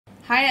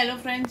Hi, hello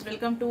friends,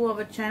 welcome to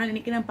our channel.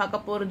 இன்னைக்கு நான் பார்க்க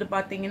போறது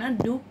பாத்தீங்கன்னா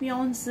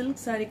Dupion silk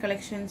saree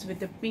collections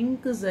with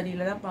pink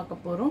zariல தான் பார்க்க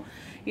போறோம்.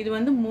 இது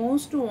வந்து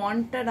most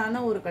wanted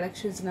ஆன ஒரு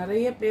collections.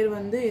 நிறைய பேர்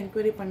வந்து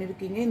என்குயரி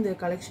பண்ணிருக்கீங்க. இந்த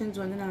collections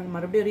வந்து நான்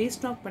மறுபடியும்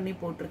ரீஸ்டாக் பண்ணி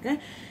போட்டுருக்கேன்.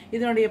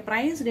 இதனுடைய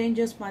price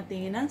ranges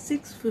பாத்தீங்கன்னா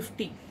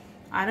 650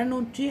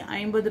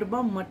 650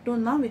 ரூபாய்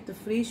மட்டும் தான் with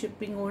free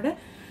shipping ஓட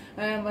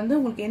வந்து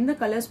உங்களுக்கு எந்த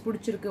கலர்ஸ்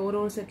பிடிச்சிருக்கு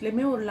ஒரு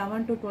செட்லயுமே ஒரு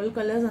 11 to 12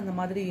 கலர்ஸ் அந்த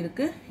மாதிரி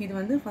இருக்கு இது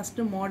வந்து first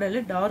model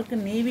dark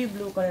navy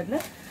blue கலர்ல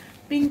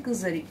பிங்க்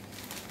சரி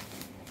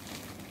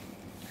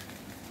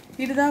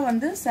இதுதான்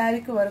வந்து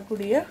சாரிக்கு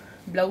வரக்கூடிய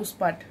blouse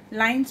part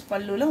லைன்ஸ்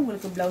பல்லுல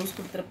உங்களுக்கு blouse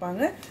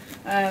கொடுத்திருப்பாங்க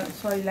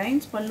சாரி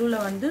லைன்ஸ்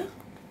பல்லுல வந்து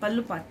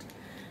பல்லு part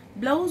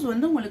blouse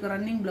வந்து உங்களுக்கு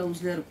ரன்னிங்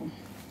blouseல இருக்கும்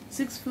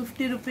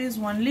 650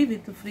 rupees only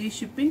with free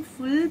shipping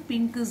full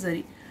pink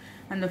zari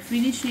and the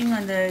finishing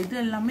and the இது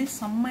எல்லாமே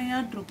செம்மையா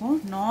இருக்கும்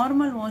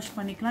நார்மல் வாஷ்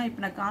பண்ணிக்கலாம்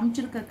இப்போ நான்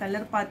காமிச்சிருக்க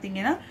கலர்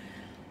பாத்தீங்கன்னா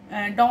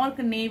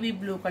டார்க் நேவி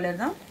ப்ளூ கலர்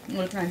தான்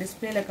உங்களுக்கு நான்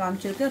டிஸ்ப்ளேல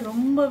காமிச்சிருக்கேன்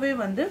ரொம்பவே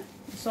வந்து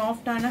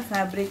சாஃப்ட்டான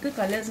ஃபேப்ரிக்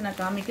கலர்ஸ் நான்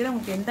காமிக்கிறேன்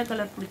உங்களுக்கு எந்த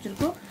கலர்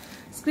பிடிச்சிருக்கோ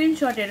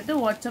ஸ்கிரீன்ஷாட் எடுத்து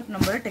வாட்ஸ்அப்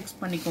நம்பரை டெக்ஸ்ட்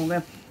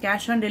பண்ணிக்கோங்க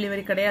கேஷ் ஆன்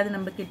டெலிவரி கிடையாது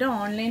நம்ம கிட்ட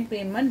ஆன்லைன்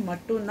பேமெண்ட்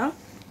மட்டும் தான்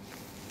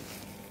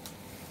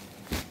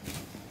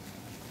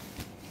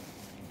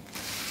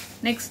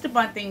நெக்ஸ்ட்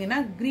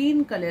பாத்தீங்கன்னா green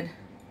color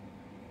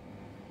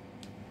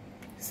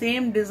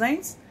same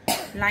designs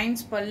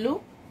lines pallu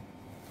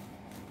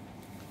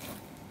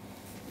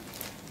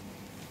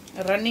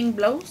running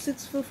blouse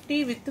 650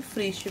 with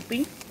free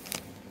shipping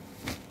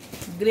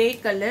gray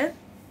color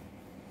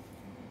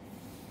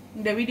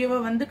இந்த வீடியோவை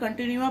வந்து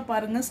கண்டினியூவா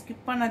பாருங்க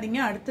ஸ்கிப் பண்ணாதீங்க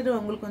அடுத்து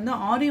உங்களுக்கு வந்து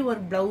ஆரி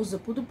வர்க் blouse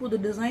புது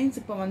டிசைன்ஸ்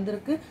இப்ப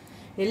வந்திருக்கு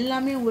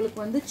எல்லாமே உங்களுக்கு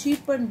வந்து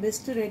cheap and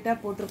best ரேட்டா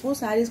போட்டுருக்கோம்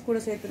sarees கூட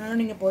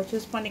சேர்த்தனாலும் நீங்க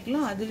purchase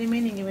பண்ணிக்கலாம்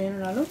அதுலயுமே நீங்க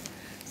வேணும்னாலும்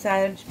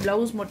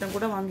blouse மட்டும்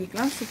கூட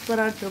வாங்கிக்கலாம்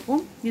சூப்பரா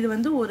இருக்கும் இது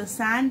வந்து ஒரு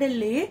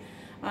சாண்டல்லே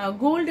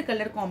கோல்ட்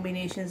கலர்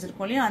காம்பினேஷன்ஸ்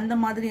இருக்கும் இல்லையா அந்த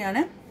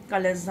மாதிரியான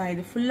கலர்ஸ் தான்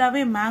இது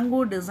ஃபுல்லாவே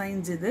மேங்கோ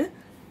டிசைன்ஸ் இது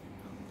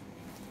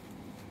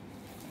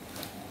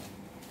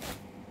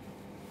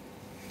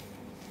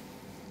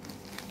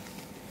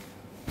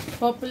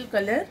purple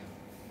color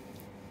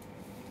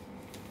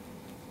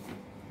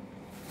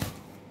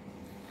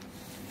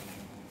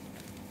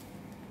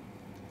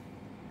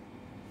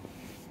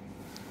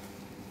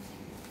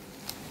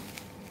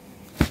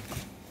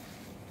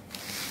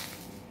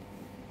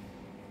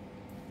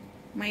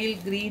mile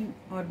green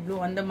or blue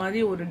அந்த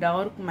மாதிரி ஒரு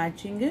dark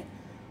matching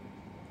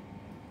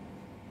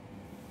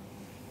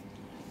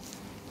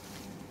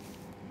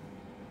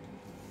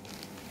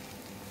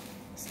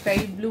sky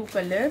blue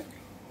color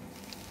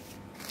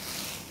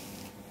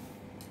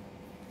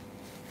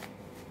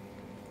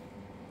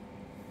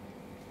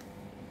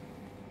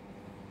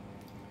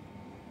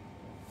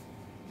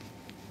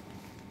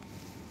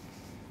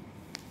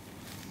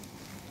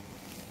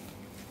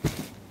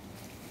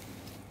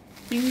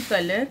pink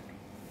color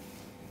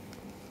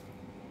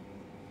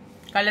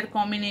color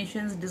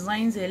combinations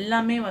designs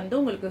எல்லாமே வந்து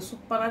உங்களுக்கு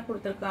சூப்பரா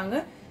கொடுத்திருக்காங்க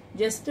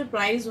just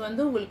price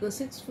வந்து உங்களுக்கு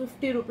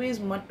 650 rupees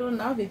மட்டும்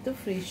தான் with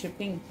free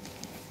shipping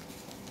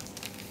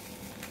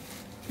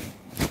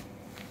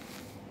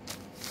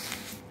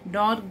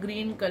dark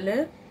green color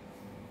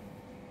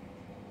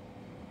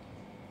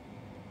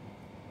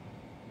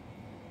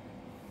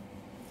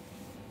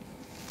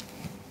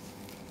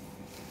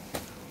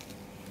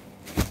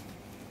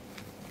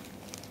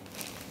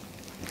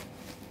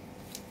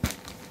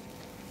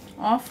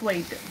off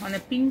white on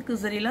a pink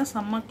zarila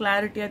samma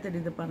clarity ah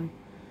theriyudhu parunga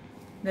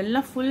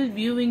idella full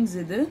viewings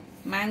idu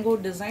mango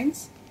designs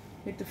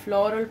with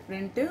floral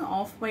print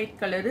off white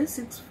color is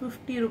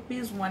 650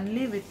 rupees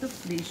only with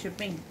free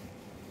shipping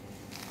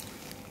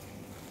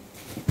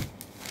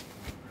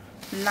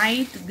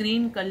light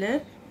green color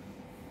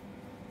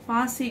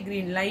passy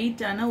green light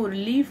ana or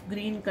leaf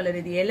green color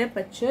idu yellow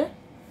pacha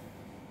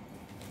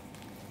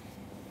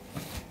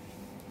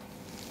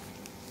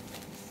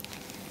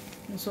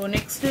so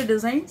next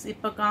designs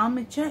இப்ப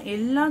காமிச்ச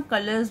எல்லா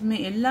கலர்ஸ்மே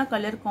எல்லா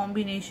colour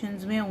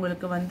காம்பினேஷன்ஸ்மே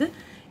உங்களுக்கு வந்து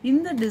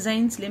இந்த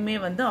டிசைன்ஸ்லயே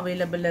வந்து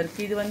அவேilable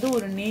இருக்கு இது வந்து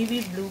ஒரு நேவி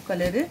ப்ளூ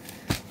கலர்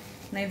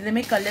நான்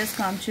இதுலயே கலர்ஸ்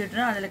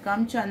காமிச்சிட்டேன் அதுல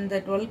காமிச்ச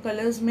அந்த 12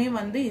 கலர்ஸ்மே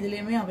வந்து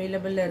இதுலயே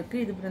அவேilable இருக்கு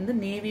இது வந்து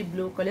நேவி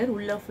ப்ளூ கலர்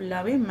உள்ள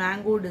ஃபுல்லாவே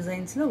மேங்கோ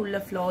டிசைன்ஸ்ல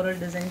உள்ள floral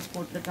டிசைன்ஸ்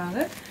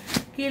போட்டுருக்காங்க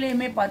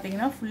கீழேயுமே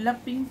பாத்தீங்கன்னா ஃபுல்லா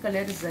பிங்க்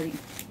கலர் சரி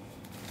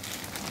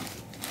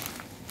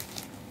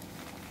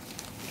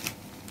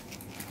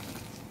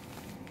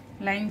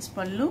lines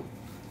pallu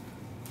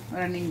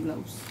running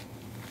blouse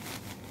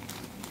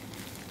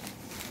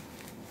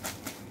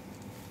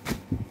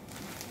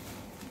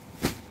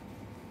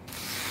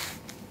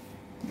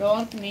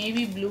dark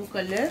navy blue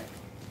color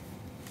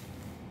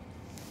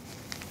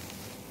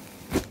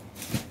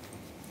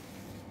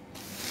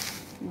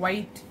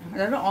white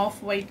adha off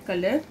white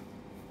color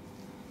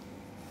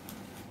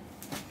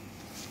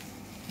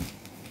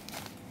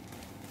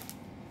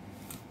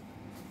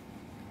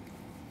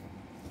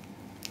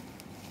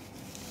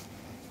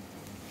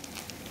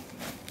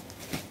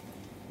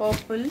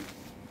purple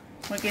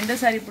உங்களுக்கு எந்த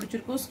saree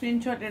பிடிச்சிருக்கோ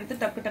ஸ்கிரீன்ஷாட் எடுத்து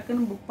டக்கு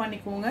டக்குன்னு புக்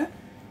பண்ணிக்கோங்க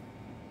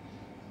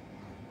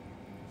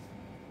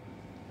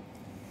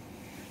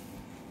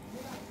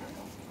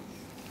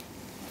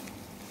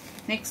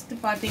நெக்ஸ்ட்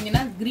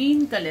பாத்தீங்கன்னா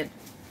green colour.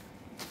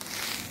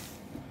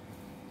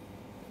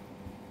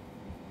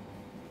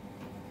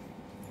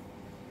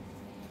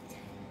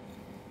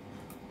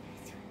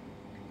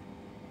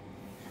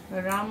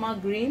 Rama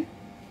green.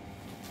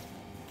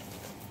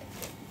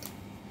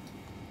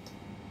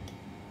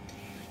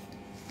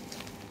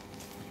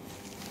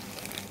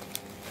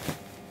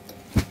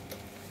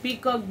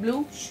 Peacock blue.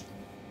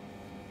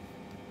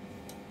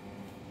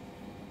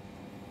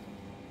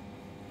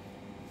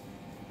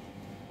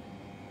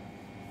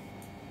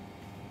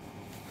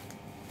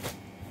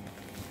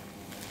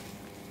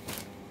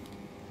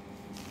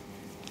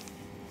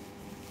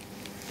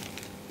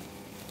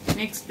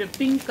 Next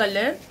pink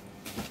color.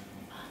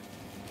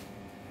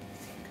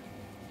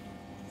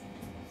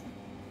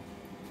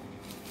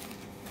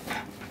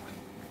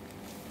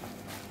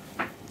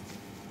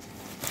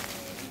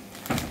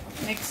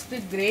 Next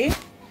grey.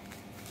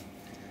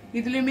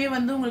 இதுலயுமே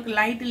வந்து உங்களுக்கு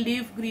light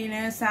leaf green,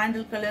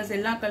 sandal colours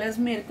எல்லா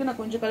கலர்ஸுமே இருக்கு. நான்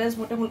கொஞ்சம் கலர்ஸ்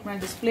மட்டும் உங்களுக்கு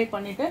நான் டிஸ்ப்ளே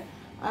பண்ணிட்டு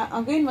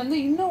அகைன் வந்து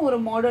இன்னும் ஒரு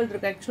மாடல்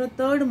இருக்கு. ஆக்சுவலாக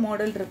 3rd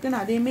மாடல் இருக்கு.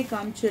 நான் அதையுமே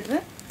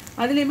காமிச்சிடுறேன்.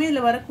 அதுலயுமே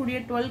இதுல வரக்கூடிய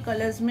 12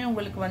 கலர்ஸுமே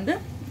உங்களுக்கு வந்து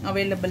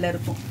அவைலபிளா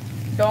இருக்கும்.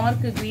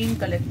 Dark green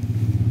colour.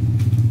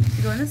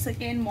 இது வந்து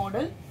 2nd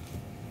மாடல்.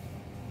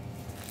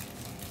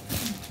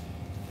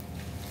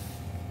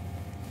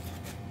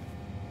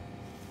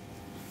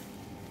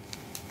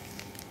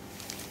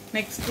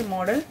 Next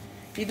model.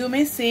 இதுவுமே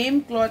same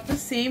cloth,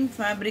 same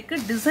fabric.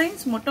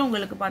 Designs மட்டும்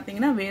உங்களுக்கு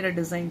பாத்தீங்கன்னா வேற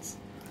டிசைன்ஸ்.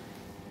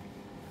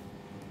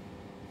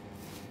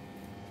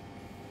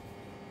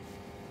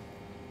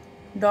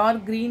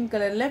 டார்க் கிரீன்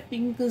கலர்ல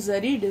பிங்க்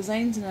சரி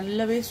டிசைன்ஸ்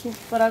நல்லாவே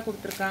சூப்பரா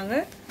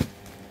கொடுத்திருக்காங்க.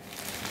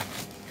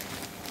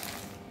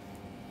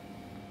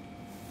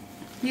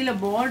 கீழே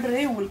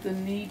பார்டரே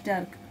உங்களுக்கு நீட்டா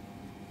இருக்கு.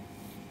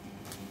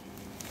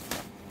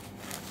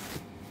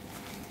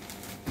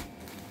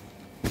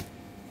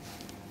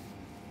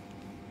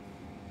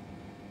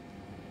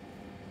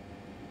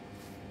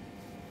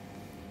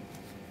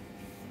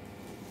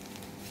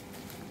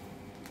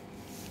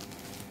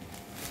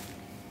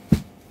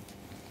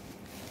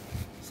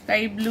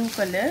 Sky blue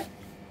color.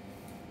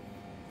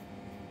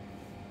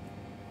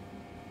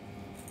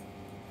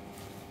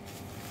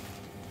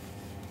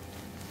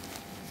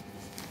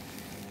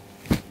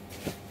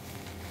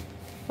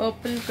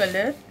 Purple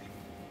color.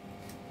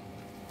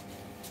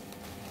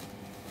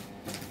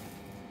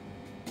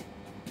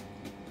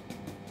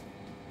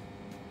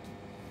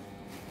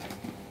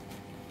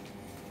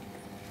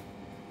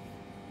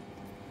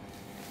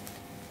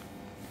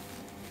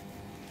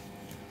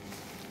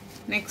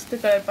 Next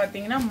color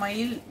பாத்தீங்கன்னா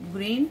மயில்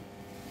green,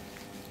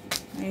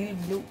 மயில்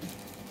blue.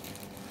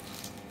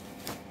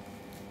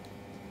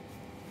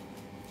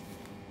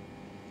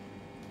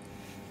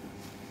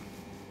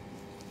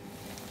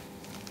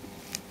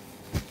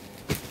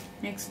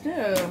 Next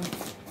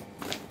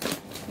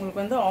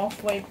உங்களுக்கு வந்து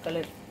of white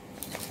colour.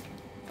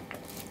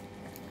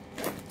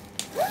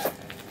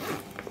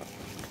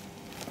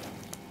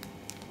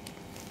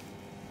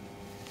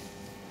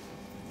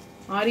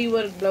 Aari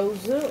work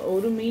blouse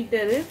 1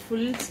 metre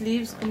full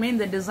ஸ்லீவ்ஸ்க்குமே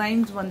இந்த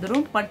டிசைன்ஸ்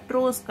வந்துரும்.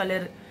 பட்ரோஸ்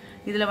கலர்.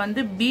 இதுல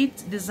வந்து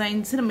பீட்ஸ்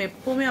டிசைன்ஸ் நம்ம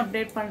எப்பவுமே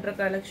அப்டேட் பண்ற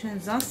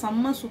கலெக்ஷன்ஸ் தான்.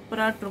 செம்ம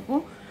சூப்பரா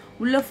இருக்கும்.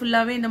 உள்ள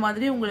ஃபுல்லாவே இந்த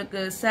மாதிரி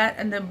உங்களுக்கு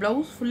அந்த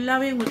பிளவுஸ்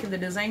ஃபுல்லாவே உங்களுக்கு இந்த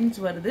டிசைன்ஸ்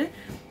வருது.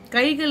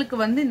 கைகளுக்கு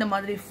வந்து இந்த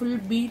மாதிரி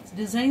full beads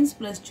designs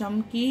plus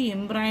சம்கி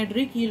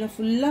embroidery, கீழே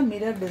ஃபுல்லா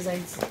மிரர்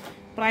டிசைன்ஸ்.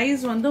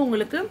 பிரைஸ் வந்து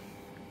உங்களுக்கு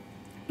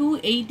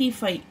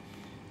 285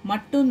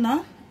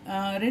 மட்டும்தான்.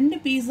 2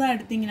 பீஸா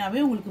எடுத்தீங்கன்னாவே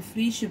உங்களுக்கு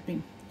ஃப்ரீ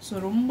ஷிப்பிங். ஸோ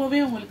ரொம்பவே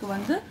உங்களுக்கு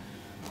வந்து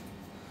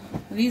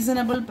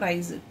reasonable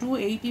price.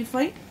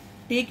 285.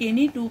 Take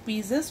any 2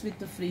 pieces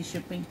with free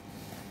shipping.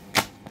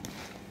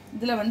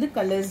 இதுல வந்து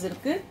கலர்ஸ்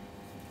இருக்கு.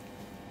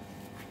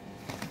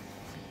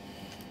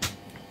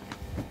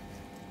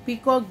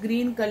 Peacock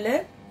green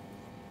colour.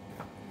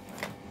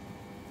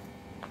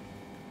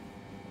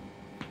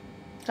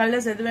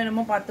 கலர்ஸ் எது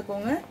வேணுமோ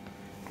பார்த்துக்கோங்க.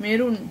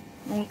 மெரூன்.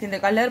 உங்களுக்கு இந்த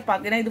கலர்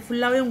பாத்தீங்கன்னா இது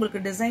ஃபுல்லாவே உங்களுக்கு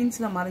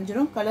டிசைன்ஸ்ல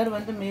மறைஞ்சிரும். கலர்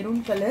வந்து maroon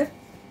colour,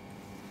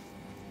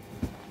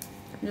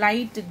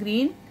 light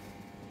green,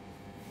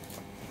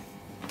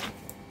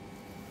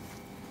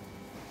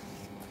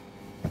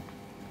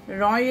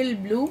 Royal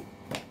blue,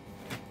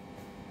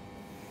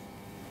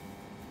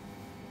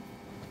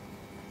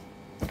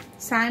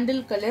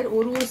 சாண்டில் கலர்.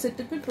 ஒரு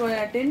செட்டுக்கு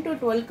 10 to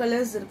 12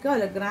 கலர்ஸ் இருக்கு.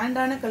 அதுல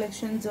கிராண்டான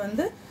கலெக்ஷன்ஸ்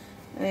வந்து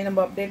நம்ம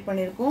அப்டேட்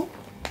பண்ணிருக்கோம்.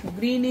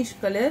 Greenish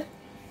colour,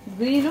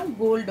 கிரீனும்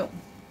கோல்டும்.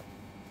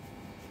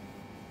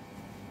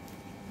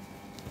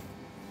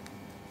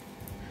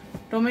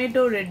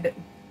 Tomato red,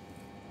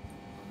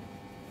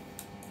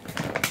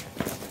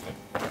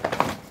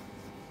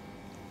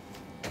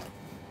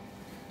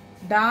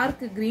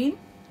 dark green,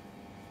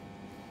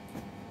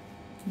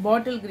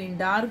 bottle green,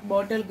 dark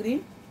bottle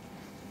green.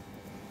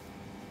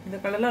 இந்த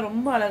கலர்லாம்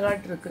ரொம்ப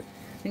அழகாட்டு இருக்கு.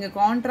 நீங்க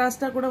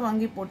கான்ட்ராஸ்டா கூட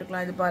வாங்கி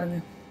போட்டுக்கலாம். இது பாருங்க,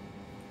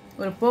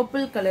 ஒரு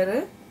purple colour,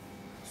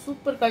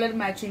 super colour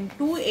matching.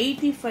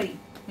 285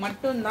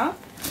 மட்டும்தான்.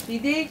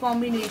 இதே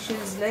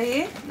காம்பினேஷன்ஸ்லயே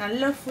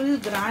நல்ல ஃபுல்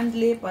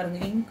கிராண்ட்லயே பாருங்க,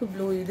 இங்க்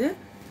ப்ளூ.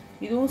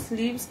 இதுவும்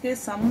ஸ்லீவ்ஸ்க்கு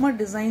செம்ம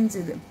டிசைன்ஸ்.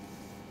 இது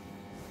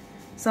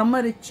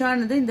செம்ம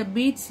ரிச்சானது. இந்த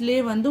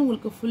பீட்ஸ்லேயே வந்து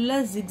உங்களுக்கு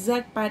ஃபுல்லாக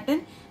ஜிக்ஸாக்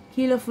பேட்டர்ன்,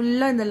 கீழே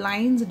ஃபுல்லாக இந்த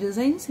லைன்ஸ்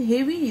டிசைன்ஸ்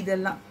ஹெவி.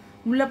 இதெல்லாம்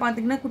உள்ள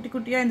பார்த்தீங்கன்னா குட்டி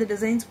குட்டியாக இந்த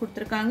டிசைன்ஸ்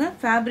கொடுத்துருக்காங்க.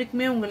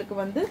 ஃபேப்ரிக்குமே உங்களுக்கு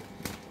வந்து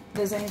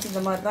டிசைன்ஸ்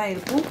இந்த மாதிரி தான்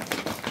இருக்கும்.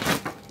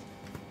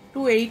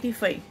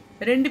 285.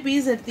 2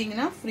 பீஸ்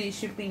எடுத்தீங்கன்னா free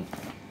shipping.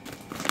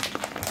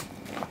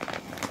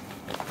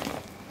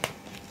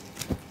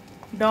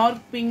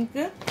 Dark pink,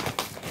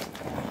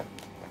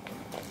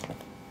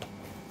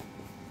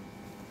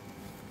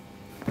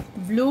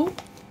 blue,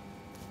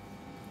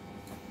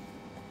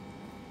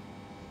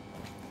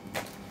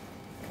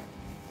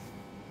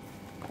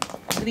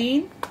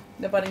 green.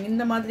 இந்த பாருங்க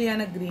இந்த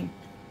மாதிரியான கிரீன்.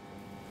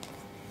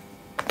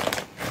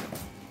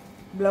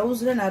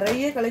 பிளவுஸ்ல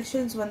நிறைய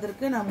கலெக்ஷன்ஸ்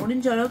வந்திருக்கு. நான்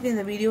முடிஞ்ச அளவுக்கு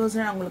இந்த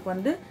வீடியோஸ்ல நான் உங்களுக்கு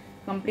வந்து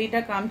கம்ப்ளீட்டா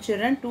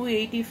காமிச்சிடுறேன்.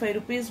 285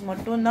 rupees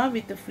மட்டும் தான்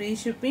with free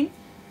shipping.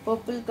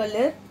 Purple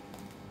colour,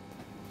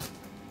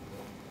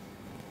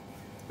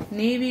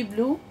 navy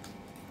blue,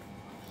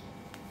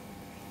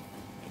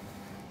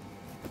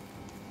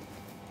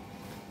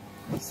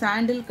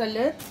 sandal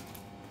colour,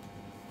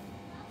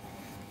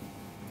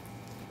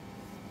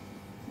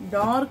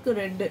 dark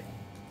red,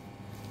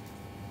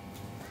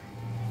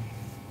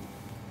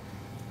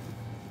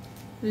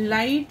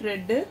 light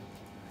red,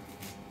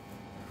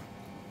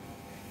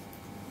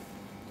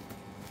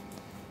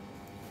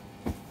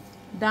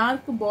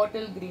 dark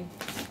bottle green.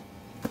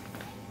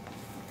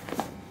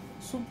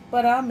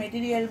 சூப்பரா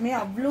மெட்டீரியலுமே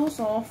அவ்வளோ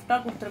சாஃப்டா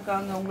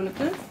கொடுத்துருக்காங்க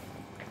உங்களுக்கு.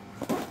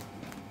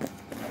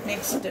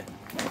 நெக்ஸ்ட்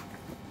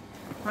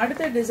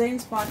அடுத்த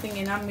டிசைன்ஸ்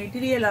பார்த்தீங்கன்னா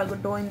மெட்டீரியல்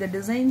ஆகட்டும், இந்த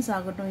டிசைன்ஸ்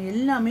ஆகட்டும்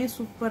எல்லாமே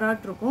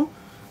சூப்பராக இருக்கும்.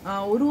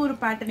 ஒரு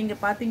பேட்டர்ன் நீங்க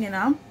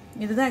பார்த்தீங்கன்னா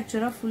இதுதான்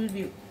ஆக்சுவலாக ஃபுல்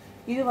வியூ.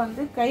 இது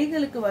வந்து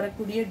கைகளுக்கு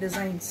வரக்கூடிய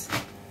டிசைன்ஸ்.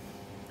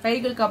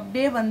 கைகளுக்கு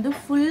அப்படியே வந்து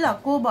ஃபுல்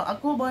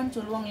அக்கோபான்னு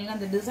சொல்லுவாங்க இல்லைங்க,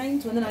 அந்த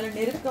டிசைன்ஸ் வந்து நல்லா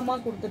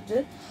நெருக்கமாக கொடுத்துட்டு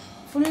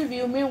ஃபுல்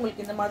வியூமே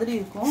உங்களுக்கு இந்த மாதிரி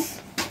இருக்கும்.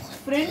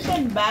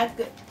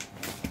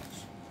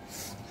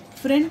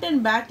 ஃப்ரண்ட்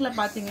அண்ட் பேக்ல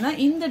பார்த்தீங்கன்னா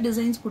இந்த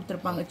டிசைன்ஸ்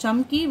கொடுத்துருப்பாங்க.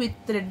 சம்கி வித்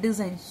த்ரெட்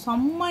டிசைன்ஸ்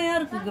செம்மையா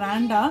இருக்கு,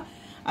 கிராண்டா.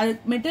 அது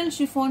மெட்டல்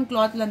ஷிஃபான்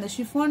கிளாத்ல, அந்த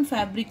ஷிஃபான்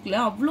ஃபேப்ரிக்ல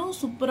அவ்வளோ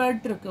சூப்பராக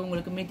இருக்கு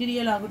உங்களுக்கு.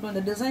 மெட்டீரியல் ஆகட்டும்,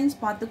 இந்த டிசைன்ஸ்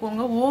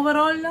பார்த்துக்கோங்க.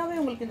 ஓவராலாவே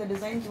உங்களுக்கு இந்த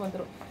டிசைன்ஸ்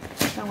வந்துடும்.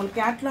 நான் உங்களுக்கு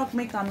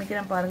கேட்லாக்மே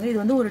காமிக்கிறேன் பாருங்க. இது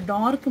வந்து ஒரு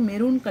டார்க்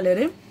மெரூன்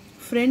கலரு.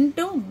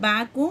 ஃப்ரண்ட்டும்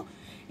பேக்கும்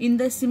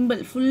இந்த சிம்பிள்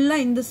ஃபுல்லா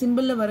இந்த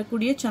சிம்பிள்ல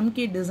வரக்கூடிய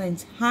சம்கி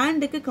டிசைன்ஸ்.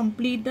 ஹேண்டுக்கு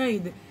கம்ப்ளீட்டா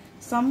இது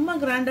செம்ம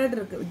கிராண்டா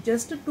இருக்கு.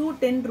 ஜஸ்ட்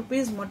 210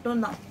 rupees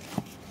மட்டும் தான்.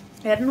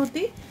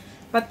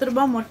 210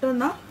 ரூபாய் மட்டும்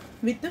தான்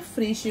வித்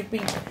ஃப்ரீ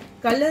ஷிப்பிங்.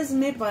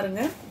 கலர்ஸ்மே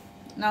பாருங்க,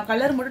 நான்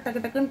கலர் மட்டும்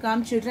டக்கு டக்குன்னு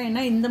காமிச்சிடுறேன்.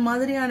 ஏன்னா இந்த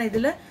மாதிரியான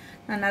இதுல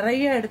நான்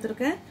நிறைய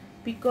எடுத்திருக்கேன்.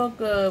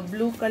 Peacock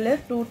blue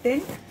colour 210,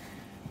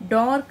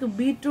 dark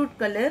beetroot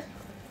colour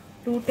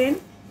 210,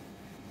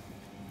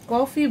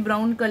 coffee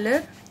brown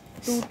colour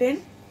 210,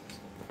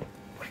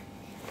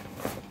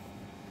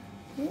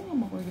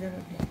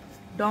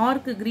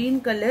 dark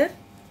green colour.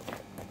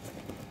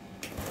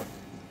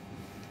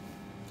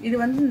 இது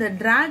வந்து இந்த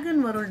டிராகன்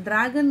வரும்,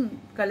 டிராகன்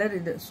கலர்.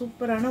 இது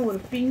சூப்பரான ஒரு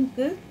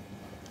பிங்க்,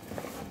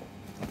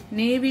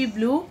 நேவி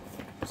ப்ளூ,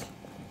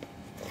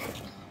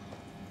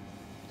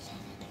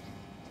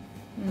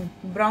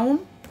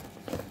 பிரவுன்.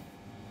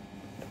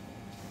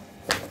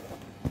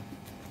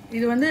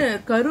 இது வந்து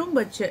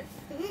கரும்பச்சை,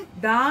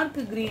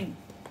 dark green,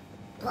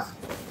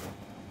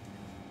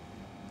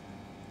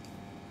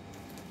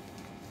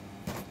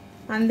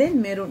 and then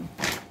maroon.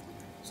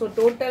 So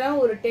total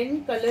ஒரு 10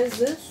 colors.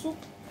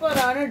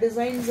 சூப்பரான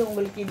டிசைன்ஸ்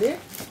உங்களுக்கு. இது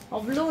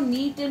அவ்வளோ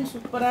நீட் அண்ட்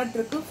சூப்பராக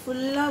இருக்கு.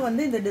 ஃபுல்லா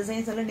வந்து இந்த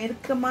டிசைன்ஸ் எல்லாம்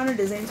நெருக்கமான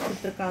டிசைன்ஸ்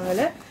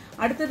கொடுத்துருக்காங்கல்ல.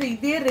 அடுத்தது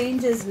இதே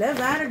ரேஞ்சஸ்ல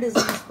வேற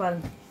டிசைன்ஸ்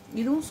பாருங்க.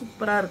 இதுவும்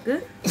சூப்பரா இருக்கு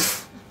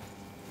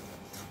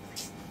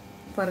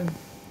பாருங்க.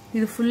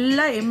 இது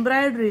ஃபுல்லா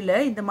எம்ப்ராய்டரியில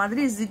இந்த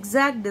மாதிரி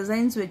ஜிக்ஸாக்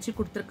டிசைன்ஸ் வச்சு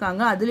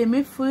கொடுத்துருக்காங்க.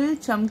 அதுலயுமே ஃபுல்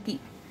சம்கி.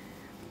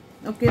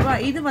 ஓகேவா?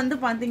 இது வந்து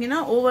பாத்தீங்கன்னா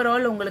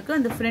ஓவரால் உங்களுக்கு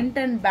அந்த ஃப்ரண்ட்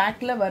அண்ட்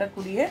பேக்ல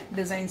வரக்கூடிய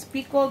டிசைன்ஸ்.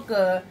 பீகாக்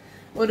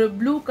ஒரு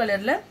ப்ளூ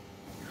கலர்ல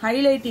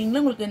ஹைலைட்டிங்ல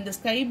உங்களுக்கு இந்த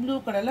ஸ்கை ப்ளூ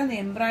கலர்ல அந்த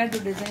எம்ப்ராய்டரி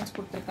டிசைன்ஸ்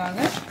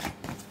கொடுத்துருக்காங்க.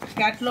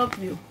 கேட்லாக்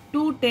வியூ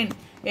 210,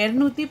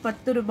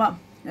 210 ரூபாய்.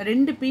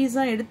 2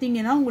 பீஸா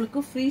எடுத்தீங்கன்னா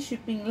உங்களுக்கு ஃப்ரீ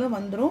ஷிப்பிங்ல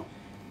வந்துடும்.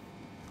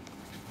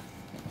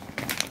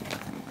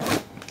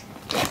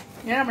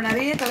 ஏன்னா நம்ம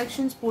நிறைய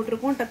கலெக்ஷன்ஸ்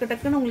போட்டிருக்கோம். டக்கு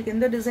டக்குன்னு உங்களுக்கு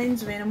எந்த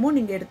டிசைன்ஸ் வேணுமோ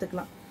நீங்க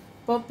எடுத்துக்கலாம்.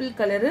 பர்பிள்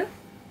கலரு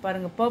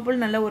பாருங்க, பர்பிள்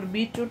நல்ல ஒரு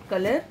பீட்ரூட்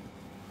கலர்.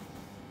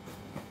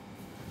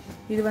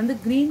 இது வந்து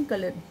கிரீன்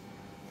கலர்.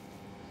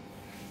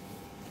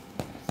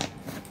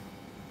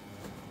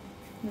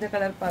 இந்த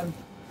கலர் பாருங்க.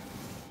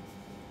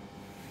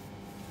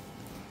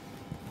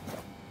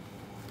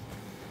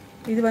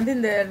 இது வந்து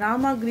இந்த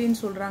ராமா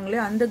கிரீன் சொல்றாங்களே,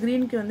 அந்த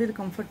கிரீனுக்கு வந்து இது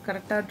கம்ஃபர்ட்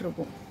கரெக்டா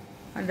இருக்கும்.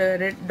 அந்த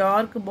red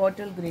dark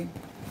bottle green,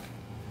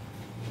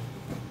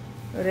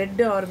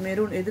 red R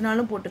maroon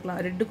எதுனாலும்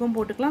போட்டுக்கலாம். ரெட்டுக்கும்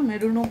போட்டுக்கலாம்,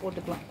 மெரூனும்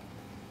போட்டுக்கலாம்.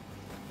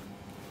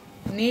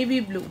 Navy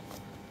blue,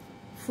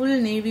 full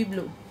navy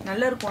blue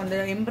நல்லா இருக்கும். அந்த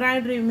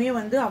எம்ப்ராய்டரியுமே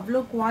வந்து அவ்வளோ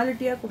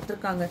குவாலிட்டியா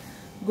கொடுத்துருக்காங்க.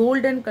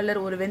 கோல்டன் கலர்,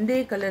 ஒரு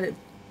வெந்தய கலர்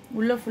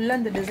உள்ள ஃபுல்லா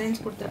இந்த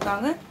டிசைன்ஸ்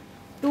கொடுத்துருக்காங்க.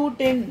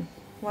 210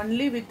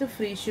 only with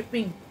free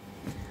shipping.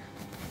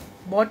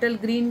 Bottle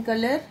green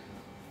colour,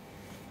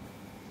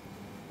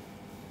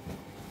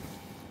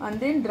 and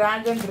then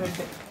dragon red.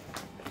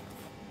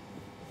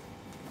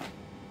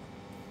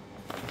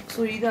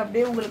 So இது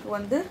அப்படியே உங்களுக்கு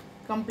வந்து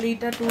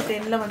கம்ப்ளீட்டா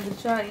 210ல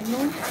வந்துச்சா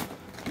இன்னும்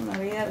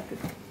நிறைய இருக்கு.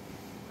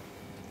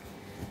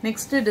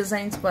 நெக்ஸ்ட்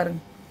டிசைன்ஸ்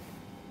பாருங்க.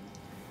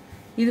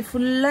 இது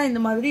ஃபுல்லா இந்த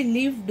மாதிரி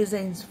லீஃப்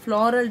டிசைன்ஸ்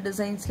floral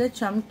டிசைன்ஸ்ல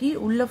சம்கி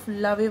உள்ள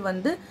ஃபுல்லாவே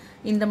வந்து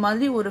இந்த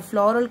மாதிரி ஒரு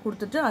floral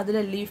கொடுத்துட்டு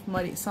அதுல லீஃப்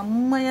மாதிரி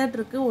செம்மையா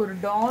இருக்கு. ஒரு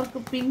டார்க்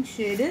பிங்க்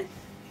ஷேட்,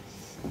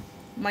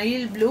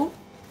 மயில் ப்ளூ,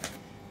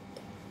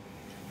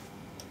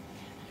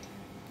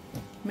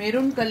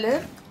 மெரூன்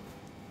கலர்.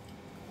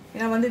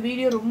 ஏன்னா வந்து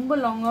வீடியோ ரொம்ப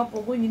லாங்கா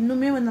போகும்.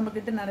 இன்னுமே வந்து நம்ம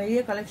கிட்ட நிறைய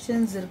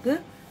கலெக்ஷன்ஸ் இருக்கு.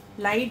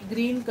 Light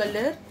green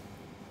colour,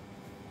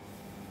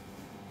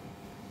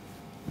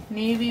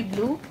 navy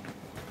blue.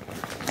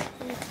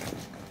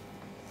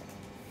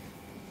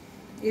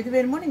 எது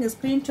வேணுமோ நீங்க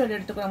ஸ்கிரீன்ஷாட்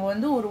எடுத்துக்கலாம். நம்ம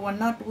வந்து ஒரு 1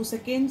 or 2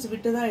 seconds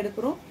விட்டு தான்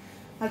எடுக்கிறோம்.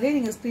 அதே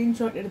நீங்க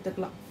ஸ்கிரீன்ஷாட்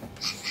எடுத்துக்கலாம்.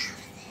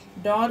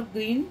 டார்க்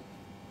கிரீன்,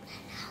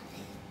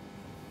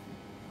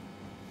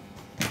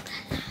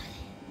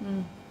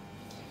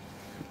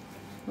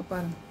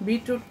 பாருங்க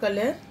beetroot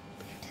colour,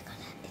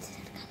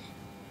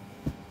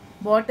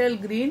 bottle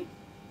green.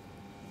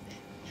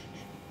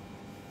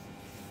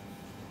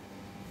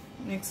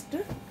 Next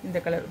இந்த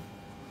கலர்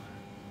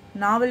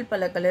நாவல்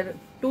பல கலர்.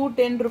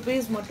 210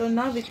 rupees மட்டும்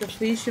தான் with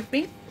free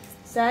shipping.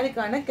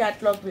 சாரிக்கான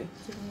catalogue view.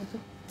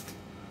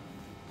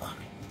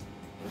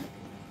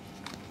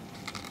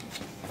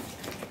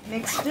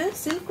 Next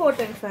silk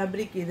cotton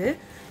fabric.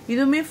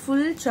 இதுவுமே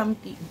ஃபுல்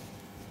சம்கி.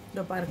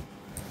 இதோ பாருங்க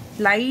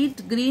லைட்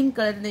கிரீன்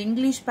கலர், இந்த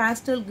இங்கிலீஷ்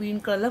பாஸ்டல்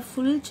கிரீன் கலர்ல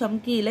ஃபுல்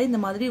சம்கியில இந்த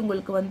மாதிரி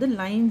உங்களுக்கு வந்து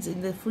லைன்ஸ்,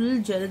 இந்த full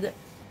ஜருக.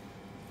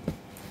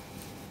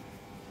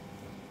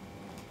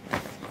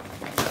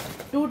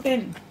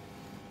 210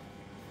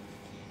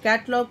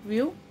 catalogue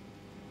view.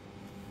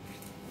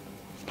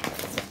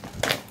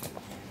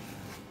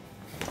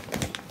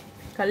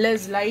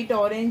 Colours light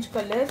orange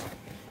colour.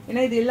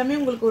 ஏன்னா இது எல்லாமே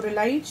உங்களுக்கு ஒரு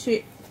லைட்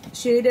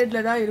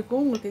ஷேடட்ல தான்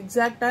இருக்கும். உங்களுக்கு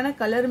எக்ஸாக்டான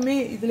கலருமே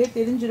இதுல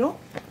தெரிஞ்சிடும்.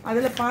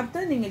 அதுல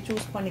பார்த்து நீங்க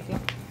சூஸ்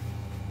பண்ணிக்கலாம்.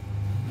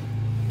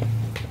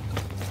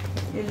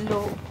 எல்லோ,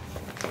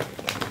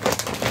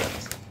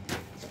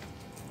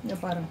 இங்க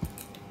பாருங்க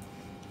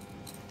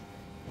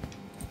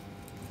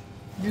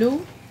blue,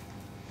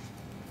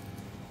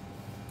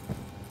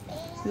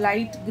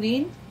 light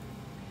green,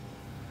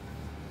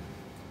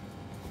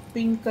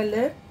 pink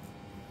colour.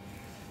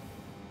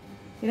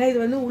 ஏன்னா இது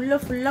வந்து உள்ள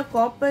ஃபுல்லா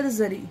copper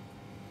zari.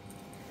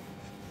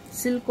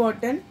 Silk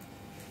cotton,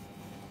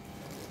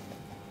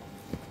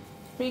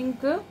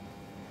 pink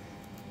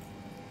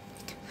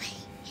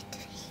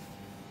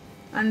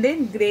and then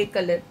grey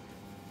color.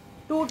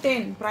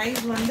 210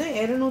 price வந்து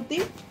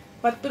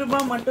 210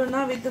 ரூபாய் மட்டும்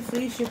தான் with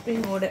free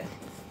shipping ஓட.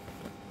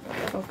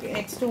 Okay,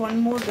 next one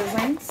more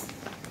designs.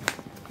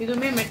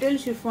 இதுமே metal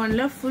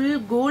chiffonல full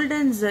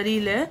golden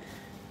zariல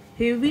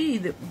heavy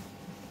இது.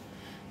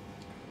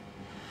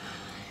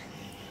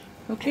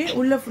 Okay,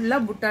 உள்ள ஃபுல்லா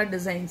butta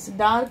designs.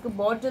 Dark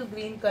bottle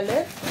green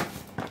color.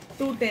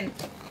 210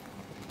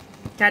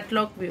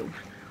 catalog view.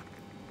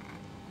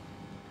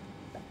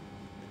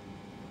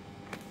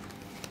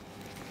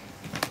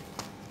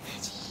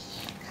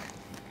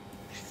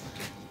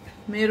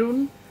 Maroon,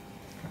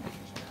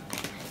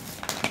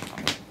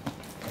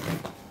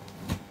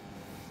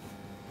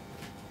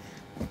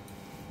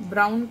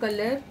 brown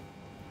color.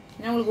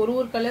 உங்களுக்கு ஒரு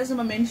கலர்ஸ்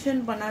நம்ம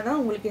மென்ஷன் பண்ணாதான்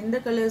உங்களுக்கு எந்த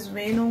கலர்ஸ்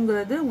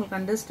வேணும்ங்கிறது உங்களுக்கு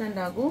அண்டர்ஸ்டாண்ட்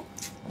ஆகும்.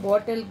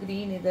 பாட்டில்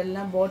கிரீன்,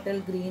 இதெல்லாம்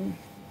bottle green,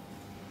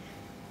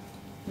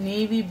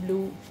 navy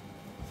blue.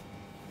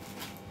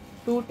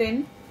 210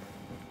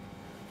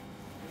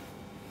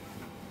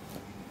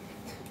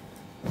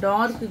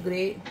 dark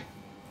grey,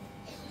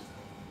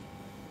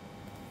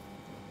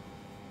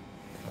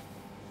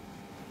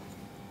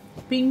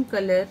 pink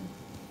color,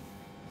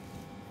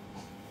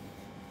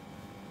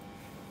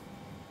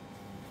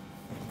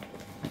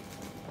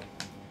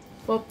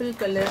 purple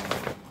color,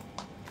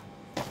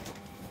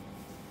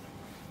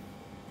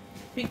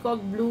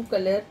 peacock blue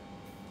color,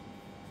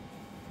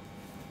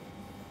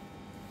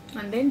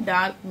 and then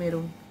dark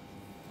maroon.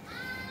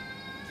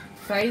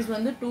 Price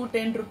வந்து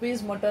 210 rupees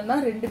மட்டும்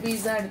தான். 2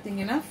 பீஸ் தான்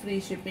எடுத்தீங்கன்னா ஃப்ரீ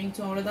ஷிப்பிங்.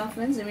 ஸோ அவ்வளோதான்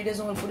ஃப்ரெண்ட்ஸ். இந்த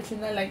வீடியோஸ் உங்களுக்கு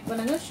பிடிச்சிருந்தா லைக்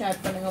பண்ணுங்க,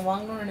 ஷேர் பண்ணுங்க.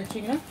 வாங்கணும்னு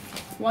நினைச்சீங்கன்னா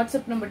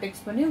வாட்ஸ்அப் நம்பர்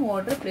டெக்ஸ்ட் பண்ணி உங்க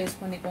ஆர்டர் பிளேஸ்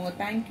பண்ணிக்கோங்க.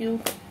 தேங்க்யூ.